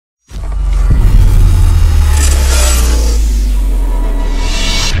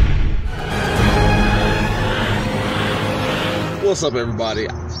What's up, everybody?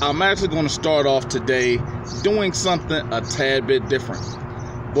 I'm actually going to start off today doing something a tad bit different,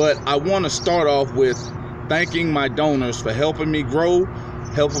 but I want to start off with thanking my donors for helping me grow,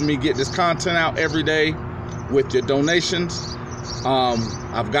 helping me get this content out every day with your donations.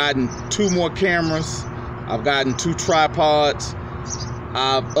 I've gotten 2 more cameras, I've gotten 2 tripods,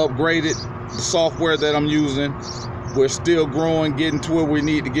 I've upgraded the software that I'm using. We're still growing, getting to where we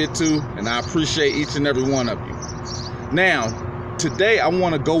need to get to, and I appreciate each and every one of you. Now, today I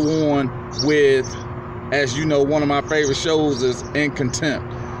want to go on with, as you know, one of my favorite shows is In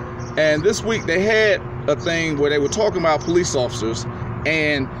Contempt. And this week they had a thing where they were talking about police officers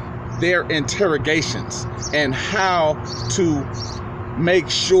and their interrogations and how to make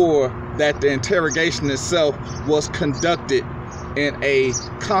sure that the interrogation itself was conducted in a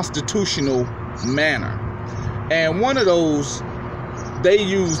constitutional manner. And one of those, they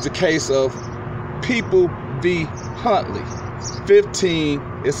used the case of People v. Huntley, 15.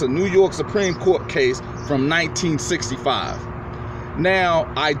 It's a New York Supreme Court case from 1965.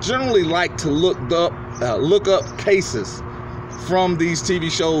 Now, I generally like to look up cases from these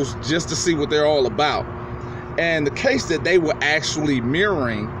TV shows just to see what they're all about. And the case that they were actually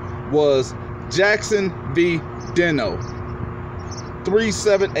mirroring was Jackson v. Deno,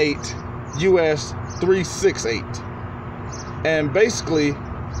 378 U.S. 368. And basically,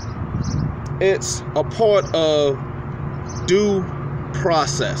 it's a part of due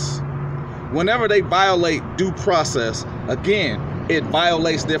process. Whenever they violate due process, again, it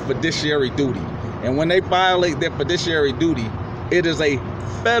violates their fiduciary duty. And when they violate their fiduciary duty, it is a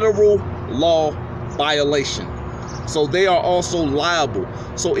federal law violation. So they are also liable.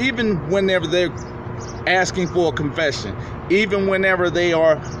 So even whenever they're asking for a confession, even whenever they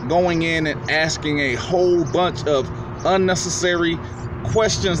are going in and asking a whole bunch of unnecessary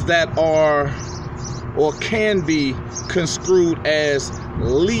questions that are or can be construed as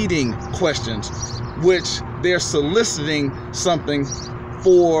leading questions, which they're soliciting something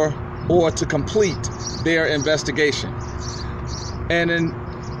for or to complete their investigation. And then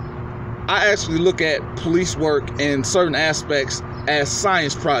I actually look at police work in certain aspects as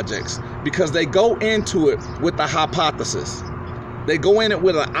science projects, because they go into it with a hypothesis. They go in it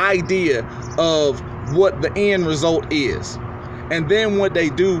with an idea of what the end result is. And then what they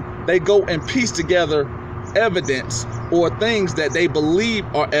do, they go and piece together evidence or things that they believe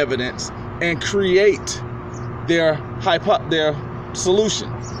are evidence and create their solution.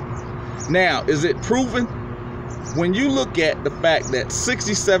 Now, is it proven? When you look at the fact that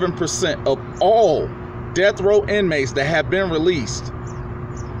 67% of all death row inmates that have been released,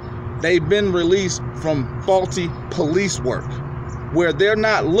 they've been released from faulty police work, where they're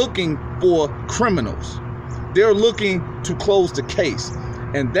not looking for criminals. They're looking to close the case.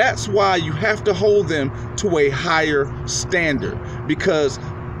 And that's why you have to hold them to a higher standard, because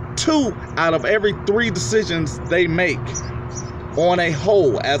 2 out of every 3 decisions they make on a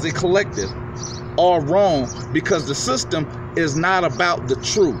whole as a collective are wrong, because the system is not about the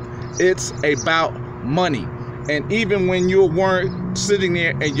truth. It's about money. And even when you weren't sitting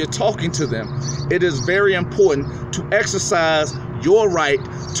there and you're talking to them, it is very important to exercise your right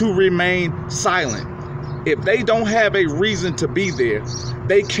to remain silent. If they don't have a reason to be there,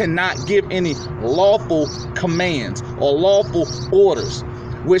 they cannot give any lawful commands or lawful orders,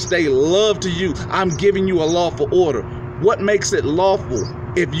 which they love to use. I'm giving you a lawful order. What makes it lawful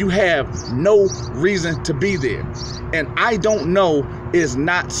if you have no reason to be there? And I don't know is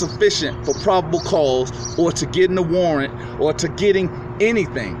not sufficient for probable cause or to getting a warrant or to getting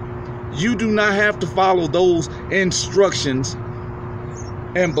anything. You do not have to follow those instructions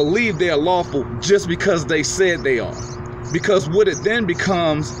and believe they are lawful just because they said they are. Because what it then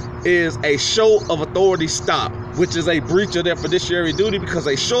becomes is a show of authority stop, which is a breach of their fiduciary duty, because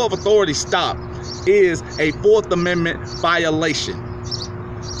a show of authority stop is a 4th Amendment violation.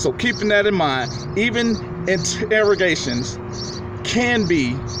 So keeping that in mind, even interrogations can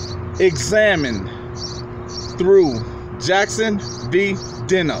be examined through Jackson v.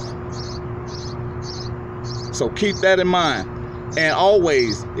 Deno. So keep that in mind. And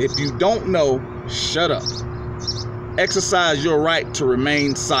always, if you don't know, shut up. Exercise your right to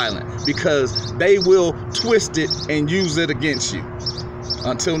remain silent, because they will twist it and use it against you.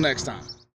 Until next time.